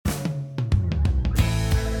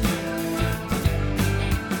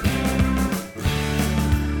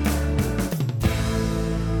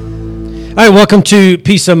All right, welcome to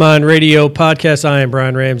Peace of Mind Radio Podcast. I am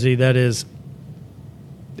Brian Ramsey. That is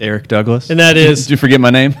Eric Douglas. And that is... Did you forget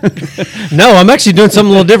my name? No, I'm actually doing something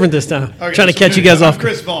a little different this time. Okay, trying to catch you guys off.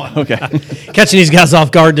 Chris Vaughn. Okay. Catching these guys off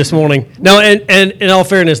guard this morning. No, and in all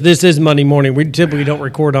fairness, this is Monday morning. We typically don't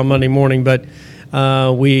record on Monday morning, but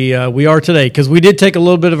we are today because we did take a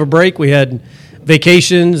little bit of a break. We had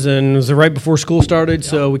vacations, and it was right before school started,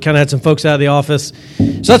 so we kind of had some folks out of the office.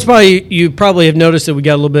 So that's why you probably have noticed that we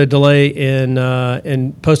got a little bit of delay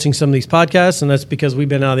in posting some of these podcasts, and that's because we've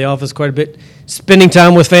been out of the office quite a bit, spending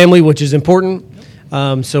time with family, which is important.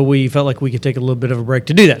 So we felt like we could take a little bit of a break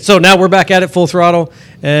to do that. So now we're back at it full throttle.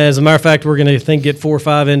 As a matter of fact, we're going to get 4 or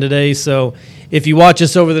 5 in today. So if you watch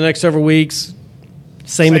us over the next several weeks,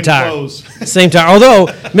 same attire. Clothes. Same attire. Although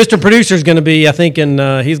Mr. Producer is going to be, I think,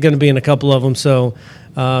 he's going to be in a couple of them. So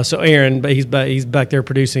Aaron, but he's back there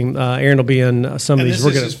producing. Aaron will be in some of these.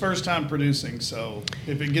 This is his first time producing, so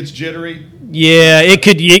if it gets jittery, yeah,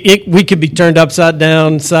 we could be turned upside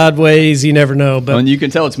down, sideways. You never know. But and you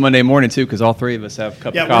can tell it's Monday morning too, because all three of us have a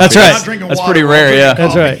cup of coffee. That's right. Not drinking That's water, pretty rare. Yeah,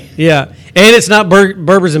 that's right. Yeah, and it's not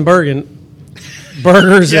Berbers and Bergen.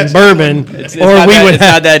 Burgers and bourbon, it's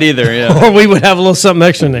not that either. Yeah, or we would have a little something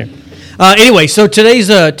extra in there. Anyway, so today's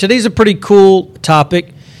a pretty cool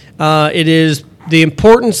topic. It is the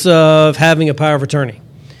importance of having a power of attorney.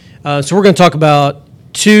 So we're going to talk about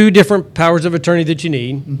 2 different powers of attorney that you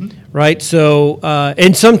need, right? So,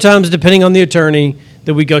 and sometimes depending on the attorney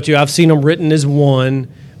that we go to, I've seen them written as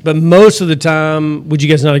one. But most of the time, would you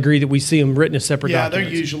guys not agree that we see them written as separate documents? Yeah,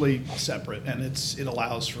 they're usually separate, and it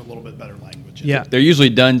allows for a little bit better language. Yeah. They're usually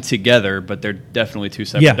done together, but they're definitely 2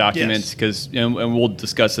 separate documents because, and we'll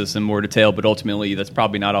discuss this in more detail, but ultimately that's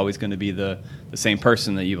probably not always going to be the same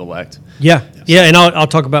person that you elect. Yeah, yeah, and I'll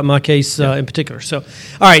talk about my case in particular. So,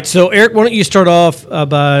 all right, so Eric, why don't you start off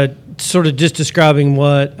by sort of just describing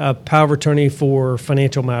what a power of attorney for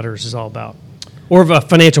financial matters is all about, or a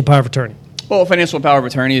financial power of attorney. Well, financial power of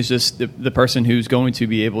attorney is just the person who's going to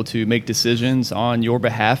be able to make decisions on your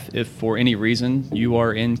behalf if for any reason you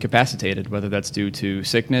are incapacitated, whether that's due to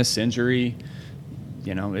sickness, injury,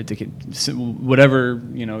 whatever,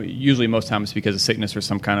 usually most times it's because of sickness or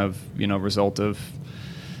some kind of, result of,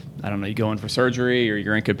 you go in for surgery or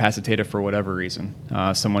you're incapacitated for whatever reason.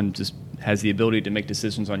 Someone just has the ability to make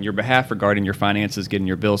decisions on your behalf regarding your finances, getting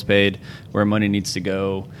your bills paid, where money needs to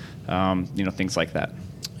go, things like that.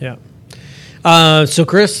 Yeah. So,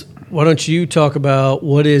 Chris, why don't you talk about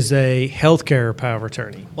what is a healthcare power of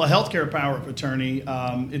attorney? Well, healthcare power of attorney,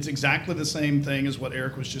 it's exactly the same thing as what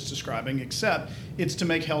Eric was just describing, except it's to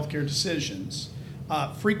make healthcare decisions.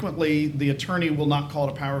 Frequently, the attorney will not call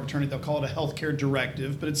it a power of attorney. They'll call it a healthcare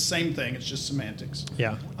directive, but it's the same thing. It's just semantics.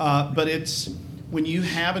 Yeah. But it's when you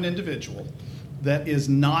have an individual that is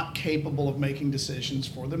not capable of making decisions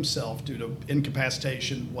for themselves due to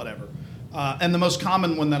incapacitation, whatever. And the most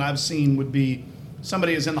common one that I've seen would be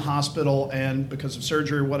somebody is in the hospital and because of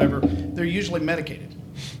surgery or whatever, they're usually medicated.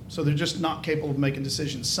 So they're just not capable of making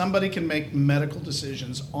decisions. Somebody can make medical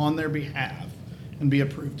decisions on their behalf and be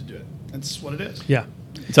approved to do it. That's what it is. Yeah.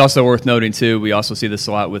 It's also worth noting, too, we also see this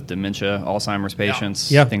a lot with dementia, Alzheimer's patients,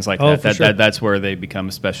 things like that. Sure. That's where they become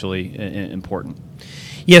especially important.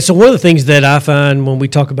 Yeah, so one of the things that I find when we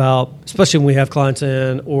talk about, especially when we have clients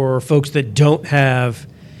in or folks that don't have,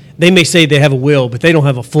 they may say they have a will, but they don't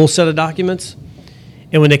have a full set of documents.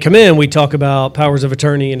 And when they come in, we talk about powers of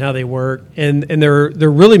attorney and how they work. And they're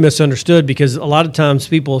really misunderstood because a lot of times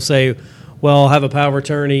people say, well, I'll have a power of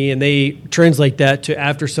attorney, and they translate that to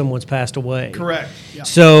after someone's passed away. Correct. Yeah.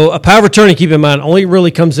 So a power of attorney, keep in mind, only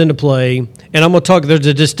really comes into play, and I'm going to talk, there's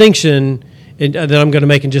a distinction that I'm going to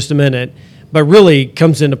make in just a minute, but really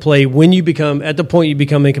comes into play when you become, at the point you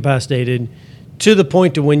become incapacitated, to the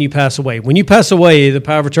point to when you pass away. When you pass away, the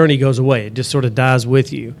power of attorney goes away. It just sort of dies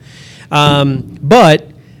with you. But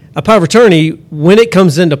a power of attorney, when it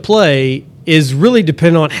comes into play, is really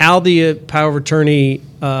dependent on how the power of attorney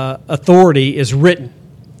authority is written,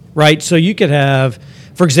 right? So you could have,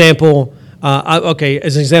 for example,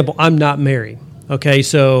 as an example, I'm not married. Okay,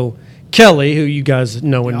 so Kelly, who you guys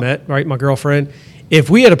know and met, right, my girlfriend, if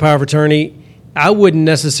we had a power of attorney, I wouldn't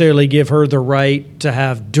necessarily give her the right to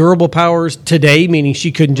have durable powers today, meaning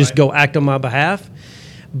she couldn't just go act on my behalf,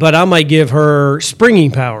 but I might give her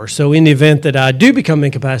springing power. So in the event that I do become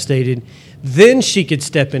incapacitated, then she could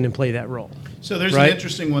step in and play that role. So there's an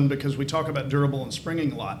interesting one because we talk about durable and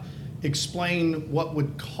springing a lot. Explain what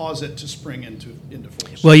would cause it to spring into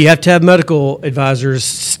force. Well, you have to have medical advisors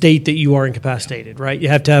state that you are incapacitated, right? You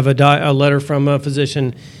have to have a letter from a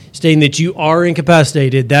physician stating that you are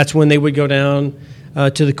incapacitated. That's when they would go down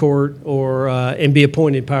to the court or and be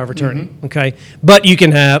appointed power of attorney. Okay, but you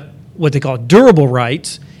can have what they call durable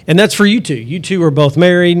rights, and that's for you two. You two are both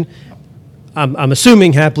married. I'm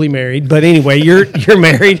assuming happily married, but anyway, you're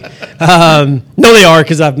married. No, they are,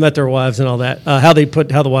 because I've met their wives and all that. How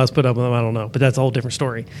the wives put up with them, I don't know, but that's a whole different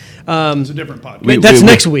story. It's a different podcast. That's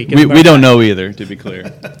next week. We don't know either, to be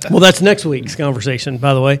clear. Well, that's next week's conversation,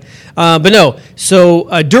 by the way. But no, so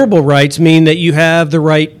durable rights mean that you have the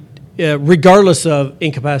right, regardless of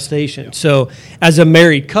incapacitation. Yeah. So as a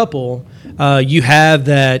married couple, you have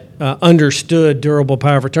that understood durable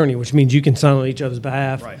power of attorney, which means you can sign on each other's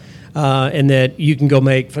behalf. Right. And that you can go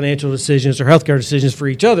make financial decisions or healthcare decisions for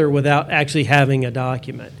each other without actually having a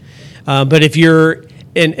document. But if you're,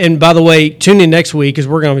 and by the way, tune in next week, because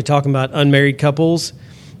we're going to be talking about unmarried couples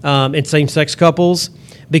and same-sex couples,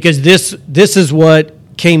 because this is what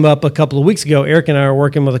came up a couple of weeks ago. Eric and I are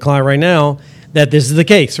working with a client right now that this is the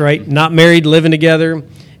case, right? Not married, living together,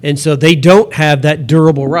 and so they don't have that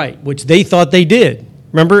durable right, which they thought they did.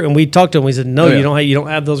 Remember? And we talked to them. We said, no, you don't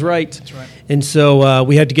have those rights. That's right. And so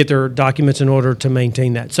we had to get their documents in order to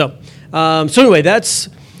maintain that. So anyway, that's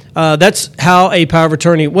how a power of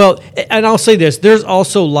attorney. Well, and I'll say this: there's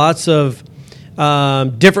also lots of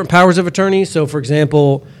different powers of attorney. So, for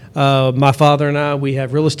example, my father and I, we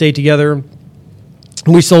have real estate together.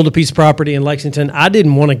 We sold a piece of property in Lexington. I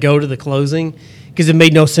didn't want to go to the closing because it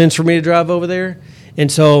made no sense for me to drive over there. And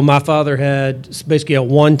so my father had basically a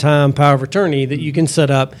one-time power of attorney that you can set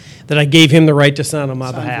up that I gave him the right to sign on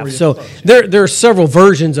my behalf. So there are several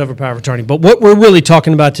versions of a power of attorney. But what we're really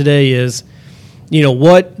talking about today is,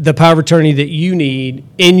 what the power of attorney that you need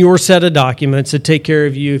in your set of documents to take care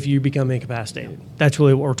of you if you become incapacitated. That's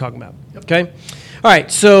really what we're talking about. Okay? All right.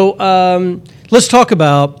 So let's talk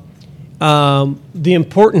about the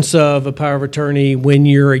importance of a power of attorney when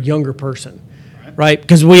you're a younger person. Right?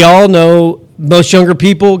 Because we all know most younger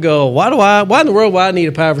people go, why in the world would I need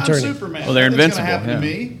a power of attorney? I'm Superman. Well, they're invincible. Nothing's gonna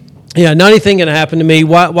happen to me. Yeah, not anything going to happen to me.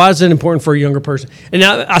 Why is it important for a younger person? And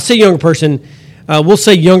now I say younger person, we'll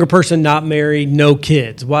say younger person, not married, no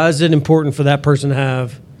kids. Why is it important for that person to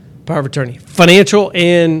have power of attorney? Financial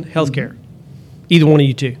and healthcare. Either one of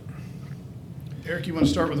you two. Eric, you want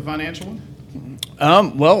to start with the financial one?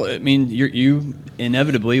 Well, I mean, you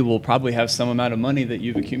inevitably will probably have some amount of money that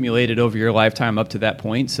you've accumulated over your lifetime up to that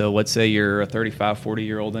point. So let's say you're a 35,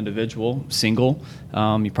 40-year-old individual, single.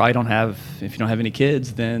 You probably don't have, if you don't have any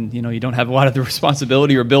kids, then you don't have a lot of the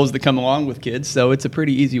responsibility or bills that come along with kids. So it's a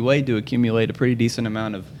pretty easy way to accumulate a pretty decent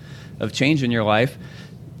amount of change in your life.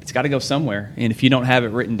 It's got to go somewhere, and if you don't have it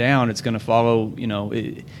written down, it's going to follow.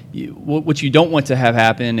 What you don't want to have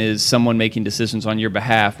happen is someone making decisions on your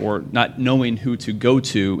behalf, or not knowing who to go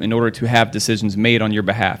to in order to have decisions made on your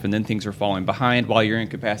behalf, and then things are falling behind while you're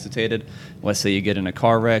incapacitated. Let's say you get in a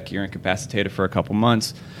car wreck, you're incapacitated for a couple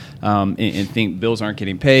months, and think bills aren't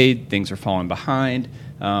getting paid, things are falling behind.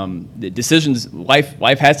 The decisions,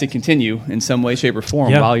 life has to continue in some way, shape, or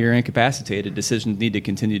form. While you're incapacitated. Decisions need to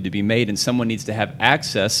continue to be made, and someone needs to have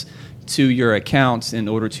access to your accounts in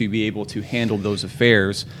order to be able to handle those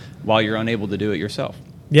affairs while you're unable to do it yourself.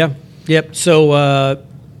 Yeah. Yep. So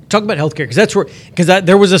talk about healthcare, because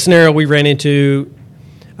there was a scenario we ran into.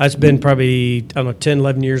 It's been probably 10,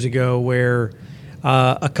 11 years ago, where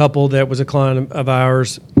a couple that was a client of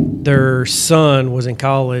ours, their son was in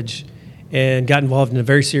college and got involved in a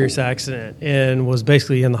very serious accident and was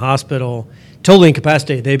basically in the hospital, totally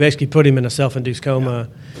incapacitated. They basically put him in a self-induced coma.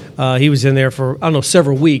 He was in there for,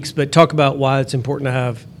 several weeks. But talk about why it's important to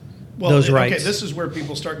have those rights. Okay, this is where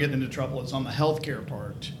people start getting into trouble. It's on the healthcare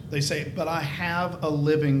part. They say, but I have a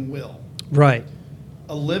living will. Right.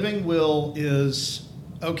 A living will is,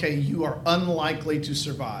 okay, you are unlikely to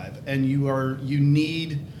survive, and you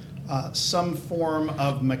need some form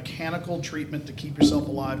of mechanical treatment to keep yourself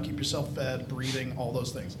alive, keep yourself fed, breathing, all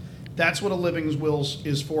those things. That's what a living will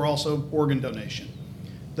is for, also organ donation.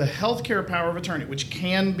 The healthcare power of attorney, which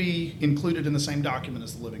can be included in the same document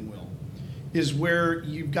as the living will, is where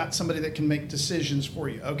you've got somebody that can make decisions for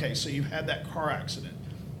you. Okay, so you've had that car accident.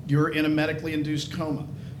 You're in a medically induced coma.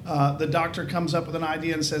 The doctor comes up with an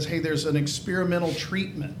idea and says, hey, there's an experimental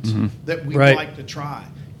treatment that we'd like to try.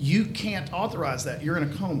 You can't authorize that. You're in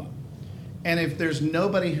a coma. And if there's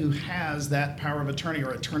nobody who has that power of attorney, or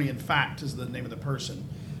attorney in fact is the name of the person,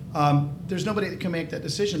 there's nobody that can make that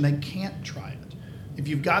decision. They can't try it. If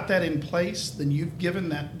you've got that in place, then you've given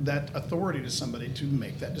that authority to somebody to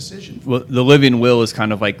make that decision. Well, the living will is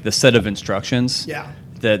kind of like the set of instructions. Yeah.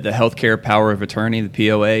 The healthcare power of attorney, the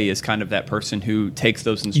POA, is kind of that person who takes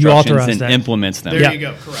those instructions and implements them. There you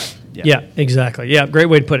go, correct. Yeah, exactly. Yeah, great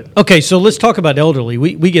way to put it. Okay, so let's talk about elderly.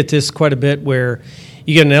 We get this quite a bit where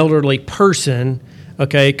you get an elderly person,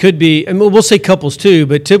 okay, it could be, and we'll say couples too,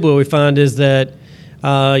 but typically what we find is that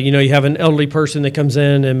You have an elderly person that comes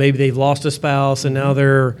in and maybe they've lost a spouse and now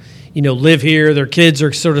they're, live here. Their kids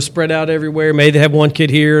are sort of spread out everywhere. Maybe they have one kid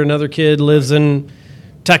here, another kid lives in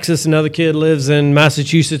Texas, another kid lives in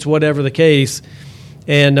Massachusetts, whatever the case.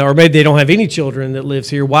 And or maybe they don't have any children that lives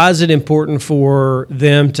here. Why is it important for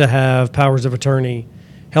them to have powers of attorney,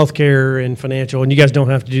 healthcare and financial? And you guys don't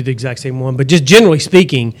have to do the exact same one, but just generally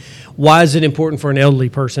speaking, why is it important for an elderly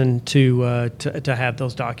person to have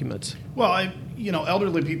those documents? Well,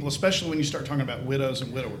 elderly people, especially when you start talking about widows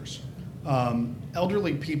and widowers,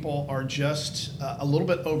 elderly people are just a little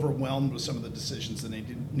bit overwhelmed with some of the decisions that they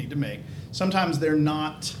need to make. Sometimes they're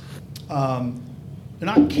not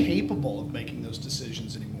capable of making those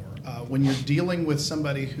decisions anymore. When you're dealing with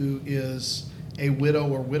somebody who is a widow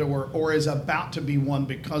or widower or is about to be one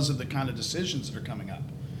because of the kind of decisions that are coming up.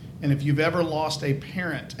 And if you've ever lost a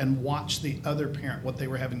parent and watched the other parent, what they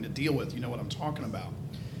were having to deal with, you know what I'm talking about.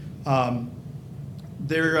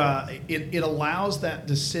 It allows that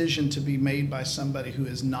decision to be made by somebody who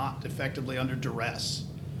is not effectively under duress,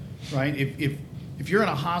 right? If you're in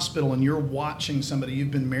a hospital and you're watching somebody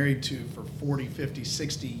you've been married to for 40, 50,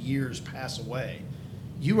 60 years pass away,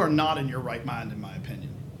 you are not in your right mind, in my opinion.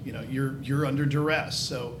 You're under duress.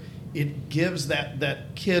 So it gives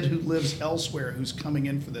that kid who lives elsewhere who's coming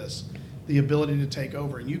in for this the ability to take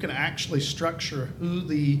over. And you can actually structure who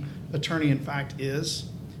the attorney in fact is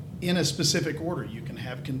in a specific order. You can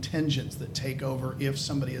have contingents that take over if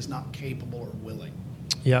somebody is not capable or willing.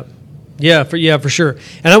 Yep. Yeah, for sure.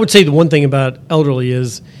 And I would say the one thing about elderly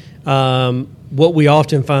is what we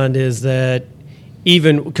often find is that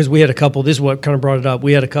even because we had a couple, this is what kind of brought it up.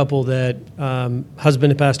 We had a couple that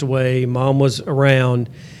husband had passed away, mom was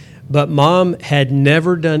around, but mom had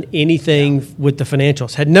never done anything with the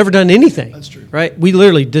financials, had never done anything. That's true. Right? We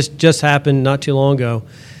literally, this just happened not too long ago.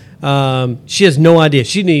 She has no idea.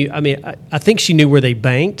 She knew, I think she knew where they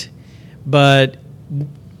banked, but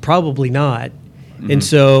probably not. Mm-hmm. And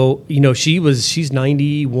so, she's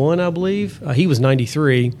 91, I believe. He was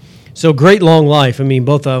 93. So great long life.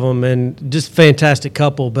 Both of them, and just fantastic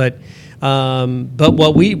couple. But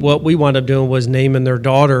what we wound up doing was naming their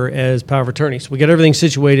daughter as power of attorney. So we got everything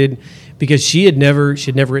situated because she'd never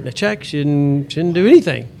written a check. She didn't do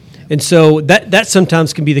anything. And so that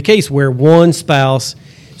sometimes can be the case where one spouse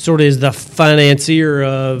sort of is the financier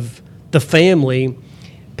of the family,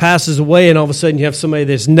 passes away, and all of a sudden you have somebody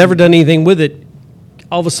that's never done anything with it.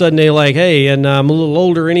 All of a sudden they're like, hey, and I'm a little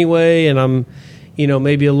older anyway, and I'm,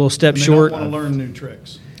 maybe a little step short. They don't want to learn new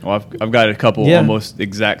tricks. Well, I've got a couple almost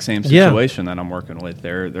exact same situation that I'm working with.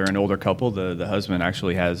 They're an older couple. The husband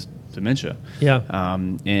actually has dementia. Yeah.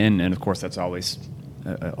 And of course that's always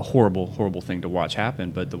a horrible thing to watch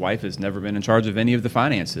happen. But the wife has never been in charge of any of the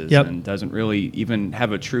finances and doesn't really even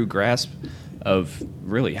have a true grasp of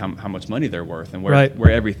really how much money they're worth and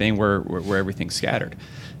where everything's scattered.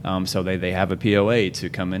 So they have a POA to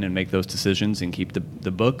come in and make those decisions and keep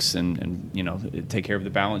the books and take care of the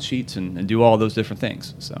balance sheets and do all those different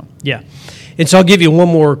things. So yeah, and so I'll give you one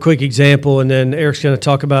more quick example, and then Eric's going to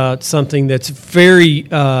talk about something that's fairly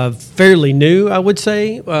new, I would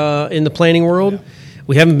say, in the planning world. Yeah.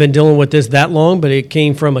 We haven't been dealing with this that long, but it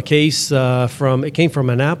came from a case from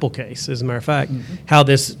an Apple case, as a matter of fact, how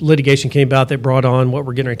this litigation came about that brought on what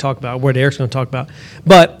we're getting ready to talk about, what Eric's going to talk about.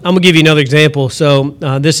 But I'm going to give you another example. So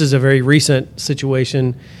this is a very recent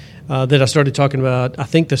situation that I started talking about, I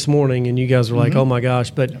think this morning, and you guys were like, oh my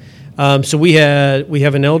gosh. But so we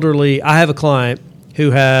have an elderly, I have a client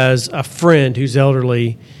who has a friend who's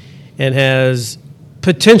elderly and has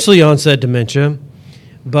potentially onset dementia,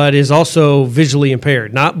 but is also visually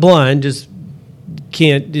impaired, not blind, just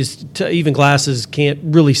can't, even glasses can't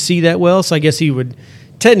really see that well. So I guess he would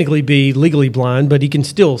technically be legally blind, but he can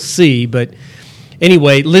still see. But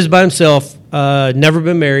anyway, lives by himself, never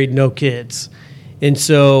been married, no kids. And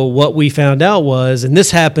so what we found out was, and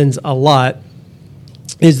this happens a lot,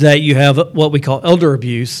 is that you have what we call elder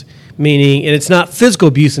abuse, meaning, and it's not physical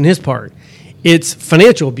abuse on his part, it's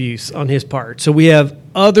financial abuse on his part. So we have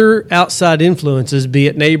other outside influences, be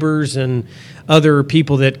it neighbors and other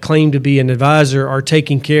people that claim to be an advisor, are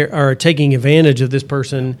taking advantage of this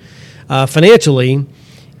person financially.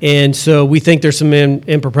 And so we think there's some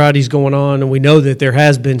improprieties going on, and we know that there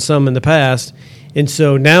has been some in the past. And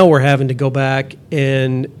so now we're having to go back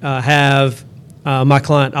and have my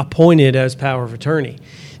client appointed as power of attorney.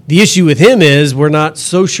 The issue with him is we're not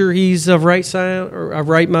so sure he's of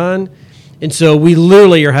right mind. And so we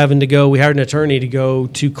literally are having to go, we hired an attorney to go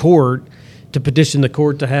to court to petition the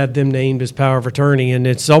court to have them named as power of attorney. And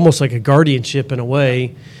it's almost like a guardianship in a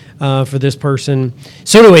way for this person.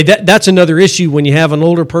 So anyway, that's another issue when you have an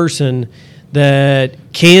older person that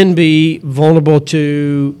can be vulnerable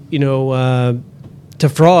to, to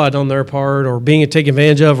fraud on their part, or being taken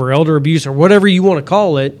advantage of, or elder abuse, or whatever you want to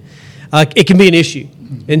call it, it can be an issue.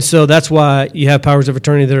 And so that's why you have powers of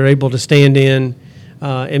attorney that are able to stand in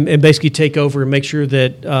and basically take over and make sure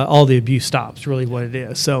that all the abuse stops, really what it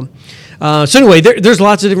is. So anyway, there's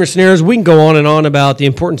lots of different scenarios. We can go on and on about the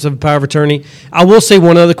importance of power of attorney. I will say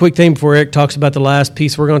one other quick thing before Eric talks about the last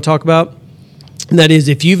piece we're going to talk about, and that is,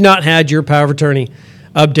 if you've not had your power of attorney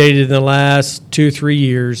updated in the last 2 or 3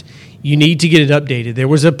 years, you need to get it updated. There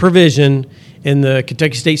was a provision in the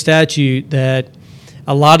Kentucky State statute that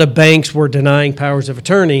a lot of banks were denying powers of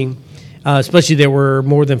attorney, especially that were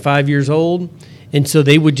more than 5 years old, and so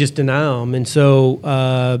they would just deny them. And so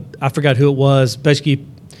I forgot who it was, basically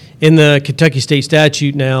in the Kentucky State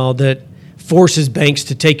statute now, that forces banks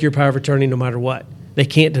to take your power of attorney no matter what. They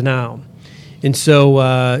can't deny them. And so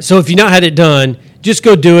if you've not had it done, just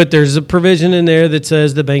go do it. There's a provision in there that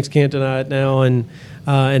says the banks can't deny it now, and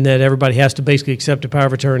that everybody has to basically accept a power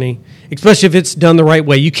of attorney, especially if it's done the right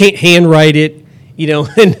way. You can't handwrite it,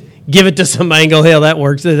 and give it to somebody and go, hell, that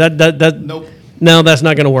works. Nope. No, that's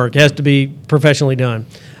not going to work. It has to be professionally done.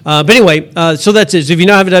 But anyway, so that's it. So if you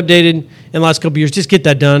not have it updated in the last couple of years, just get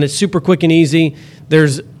that done. It's super quick and easy.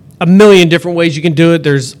 There's a million different ways you can do it.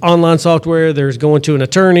 There's online software. There's going to an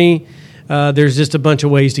attorney. There's just a bunch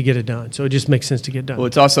of ways to get it done. So it just makes sense to get done. Well,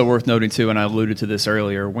 it's also worth noting, too, and I alluded to this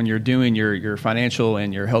earlier, when you're doing your financial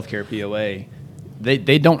and your healthcare POA,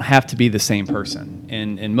 they don't have to be the same person.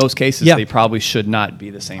 In most cases, they probably should not be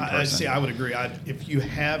the same person. I would agree. If you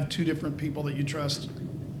have two different people that you trust,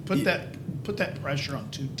 put that pressure on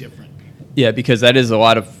two different people. Yeah, because that is a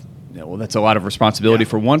lot of that's a lot of responsibility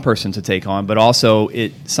for one person to take on, but also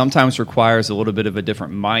it sometimes requires a little bit of a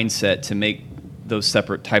different mindset to make those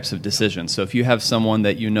separate types of decisions. So if you have someone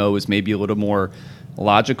that is maybe a little more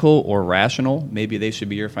logical or rational, maybe they should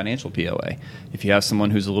be your financial POA. If you have someone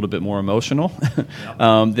who's a little bit more emotional,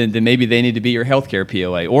 then maybe they need to be your healthcare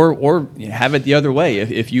POA. Or have it the other way.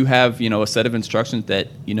 If you have a set of instructions that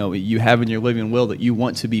you have in your living will that you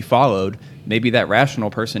want to be followed, maybe that rational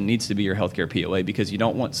person needs to be your healthcare POA, because you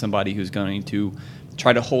don't want somebody who's going to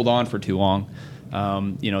try to hold on for too long.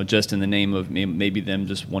 Just in the name of maybe them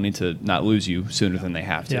just wanting to not lose you sooner than they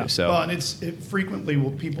have to. Yeah. So, well, and frequently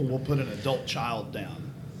people will put an adult child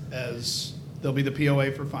down as they'll be the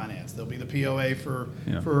POA for finance, they'll be the POA for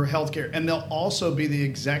healthcare, and they'll also be the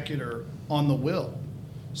executor on the will.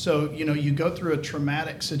 So you go through a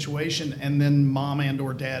traumatic situation, and then mom and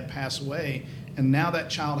or dad pass away, and now that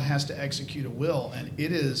child has to execute a will, and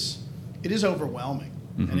it is overwhelming.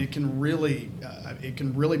 Mm-hmm. And it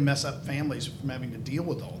can really mess up families from having to deal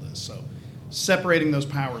with all this. So separating those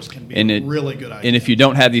powers can be a really good idea. And if you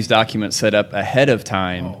don't have these documents set up ahead of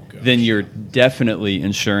time, then you're definitely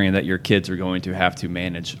ensuring that your kids are going to have to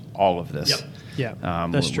manage all of this. Yep. Yeah,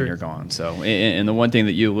 that's true. When you're gone. So, and the one thing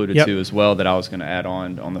that you alluded to as well that I was going to add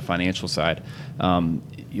on the financial side,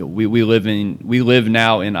 we live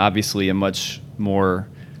now in obviously a much more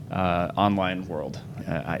online world.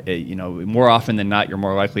 More often than not, you're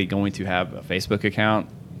more likely going to have a Facebook account,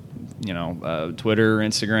 Twitter,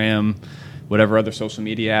 Instagram, whatever other social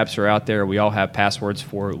media apps are out there. We all have passwords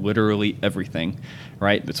for literally everything,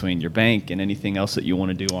 right? Between your bank and anything else that you want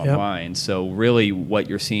to do online. So really what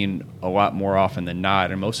you're seeing a lot more often than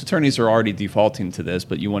not, and most attorneys are already defaulting to this,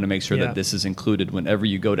 but you want to make sure that this is included whenever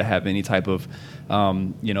you go to have any type of,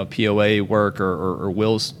 POA work or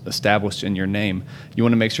wills established in your name. You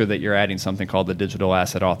want to make sure that you're adding something called the digital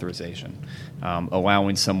asset authorization,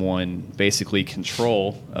 allowing someone basically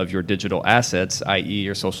control of your digital assets, i.e.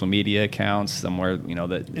 your social media accounts, somewhere,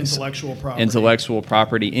 that intellectual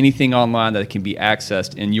property, anything online that can be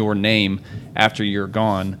accessed in your name after you're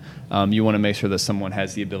gone. You want to make sure that someone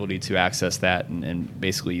has the ability to access that and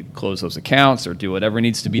basically close those accounts or do whatever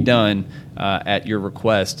needs to be done at your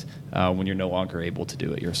request when you're no longer able to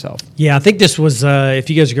do it yourself. Yeah, I think this was, if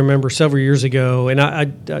you guys can remember, several years ago, and I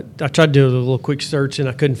tried to do a little quick search and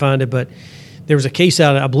I couldn't find it, but there was a case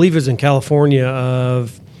out, I believe it was in California,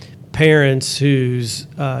 of parents whose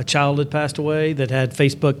child had passed away that had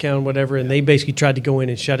Facebook account, whatever, and they basically tried to go in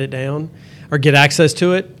and shut it down or get access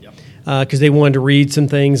to it because they wanted to read some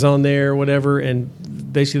things on there or whatever,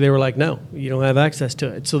 and basically they were like, no, you don't have access to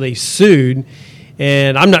it. So they sued,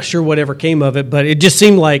 and I'm not sure whatever came of it, but it just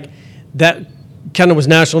seemed like that kind of was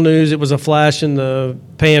national news. It was a flash in the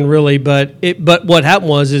pan, really, but what happened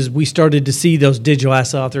was we started to see those digital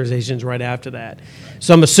asset authorizations right after that.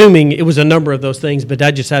 So I'm assuming it was a number of those things, but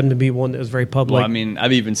that just happened to be one that was very public. Well, I mean,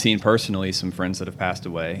 I've even seen personally some friends that have passed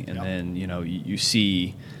away, and then you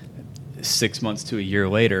see 6 months to a year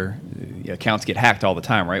later, accounts get hacked all the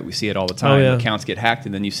time, right? We see it all the time. Oh, yeah. Accounts get hacked,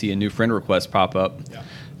 and then you see a new friend request pop up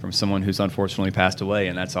from someone who's unfortunately passed away,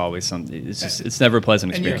 and that's always something. It's never a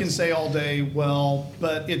pleasant And experience. you can say all day, well,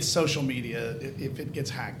 but it's social media. If it gets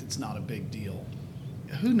hacked, it's not a big deal.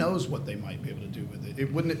 Who knows what they might be able to do with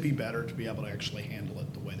it? Wouldn't it be better to be able to actually handle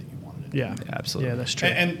it the way that you wanted it? Yeah, absolutely. Yeah, that's true.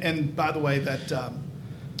 And by the way,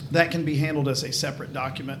 that can be handled as a separate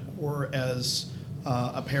document or as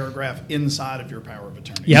a paragraph inside of your power of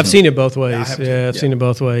attorney. Yeah, I've seen it both ways. I have too. I've seen it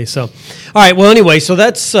both ways. So, all right. Well, anyway, so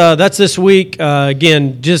that's this week.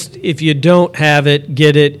 Again, just if you don't have it,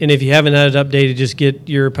 get it, and if you haven't had it updated, just get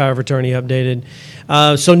your power of attorney updated.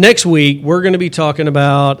 So next week we're going to be talking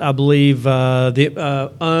about, I believe,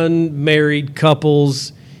 the unmarried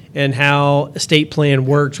couples and how estate plan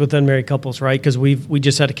works with unmarried couples, right? Because we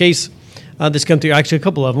just had a case that's come through, actually a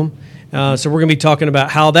couple of them. So we're going to be talking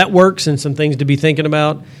about how that works and some things to be thinking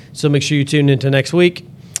about. So make sure you tune into next week.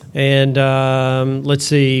 And let's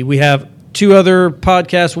see, we have 2 other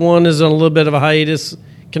podcasts. One is on a little bit of a hiatus,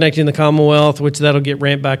 Connecting the Commonwealth, which that'll get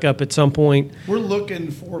ramped back up at some point. We're looking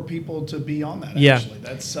for people to be on that, Yeah. actually.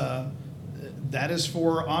 That is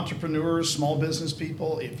for entrepreneurs, small business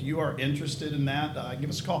people. If you are interested in that, give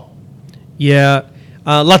us a call. Yeah.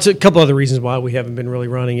 A couple other reasons why we haven't been really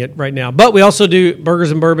running it right now. But we also do Burgers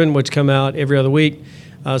and Bourbon, which come out every other week.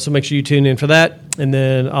 So make sure you tune in for that. And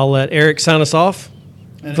then I'll let Eric sign us off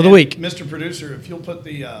for the week. Mr. Producer, if you'll put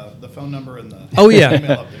the phone number in the yeah.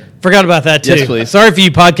 email up there. Forgot about that, too. Yes, please. Sorry for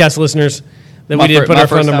you podcast listeners that we didn't put our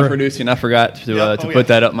phone first time number. producing, I forgot to Oh, put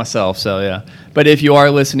that up myself. So yeah, but if you are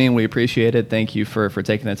listening, we appreciate it. Thank you for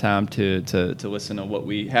taking the time to listen to what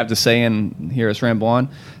we have to say and hear us ramble on.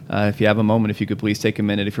 If you have a moment, if you could please take a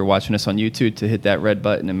minute, if you're watching us on YouTube, to hit that red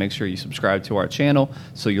button and make sure you subscribe to our channel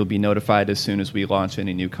so you'll be notified as soon as we launch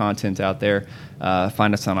any new content out there.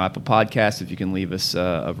 Find us on Apple Podcasts. If you can leave us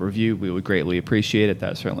a review, we would greatly appreciate it.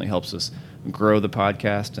 That certainly helps us grow the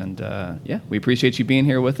podcast. And we appreciate you being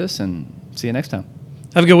here with us, and see you next time.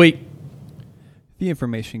 Have a good week. The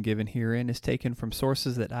information given herein is taken from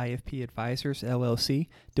sources at IFP Advisors, LLC,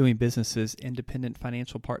 doing business as Independent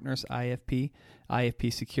Financial Partners, IFP,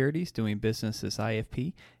 IFP Securities, doing business as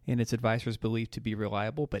IFP, and its advisors believed to be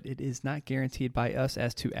reliable, but it is not guaranteed by us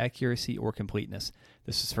as to accuracy or completeness.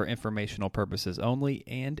 This is for informational purposes only,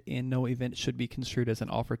 and in no event should be construed as an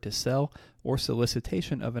offer to sell or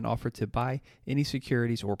solicitation of an offer to buy any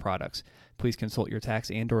securities or products. Please consult your tax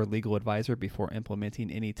and/or legal advisor before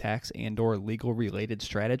implementing any tax and/or legal-related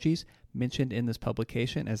strategies mentioned in this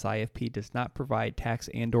publication, as IFP does not provide tax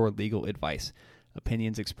and/or legal advice.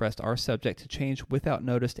 Opinions expressed are subject to change without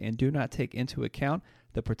notice and do not take into account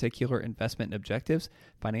the particular investment objectives,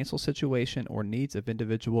 financial situation, or needs of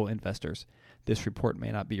individual investors. This report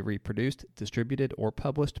may not be reproduced, distributed, or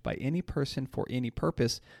published by any person for any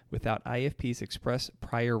purpose without IFP's express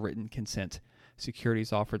prior written consent.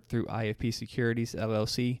 Securities offered through IFP Securities,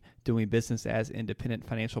 LLC, doing business as Independent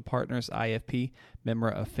Financial Partners, IFP, member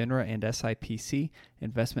of FINRA and SIPC.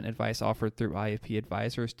 Investment advice offered through IFP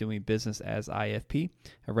Advisors, doing business as IFP,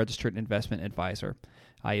 a registered investment advisor.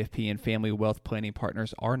 IFP and Family Wealth Planning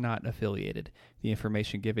Partners are not affiliated. The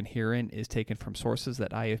information given herein is taken from sources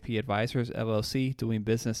that IFP Advisors, LLC, doing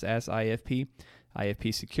business as IFP,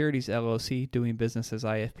 IFP Securities, LLC, doing business as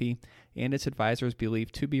IFP, and its advisors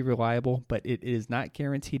believed to be reliable, but it is not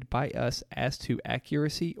guaranteed by us as to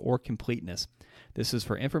accuracy or completeness. This is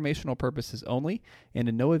for informational purposes only, and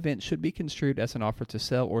in no event should be construed as an offer to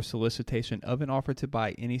sell or solicitation of an offer to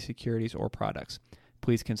buy any securities or products.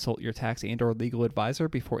 Please consult your tax and/or legal advisor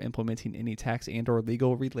before implementing any tax and/or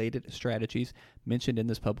legal-related strategies mentioned in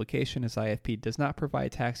this publication, as IFP does not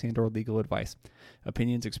provide tax and/or legal advice.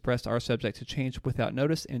 Opinions expressed are subject to change without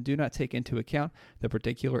notice and do not take into account the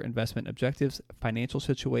particular investment objectives, financial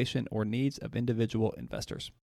situation, or needs of individual investors.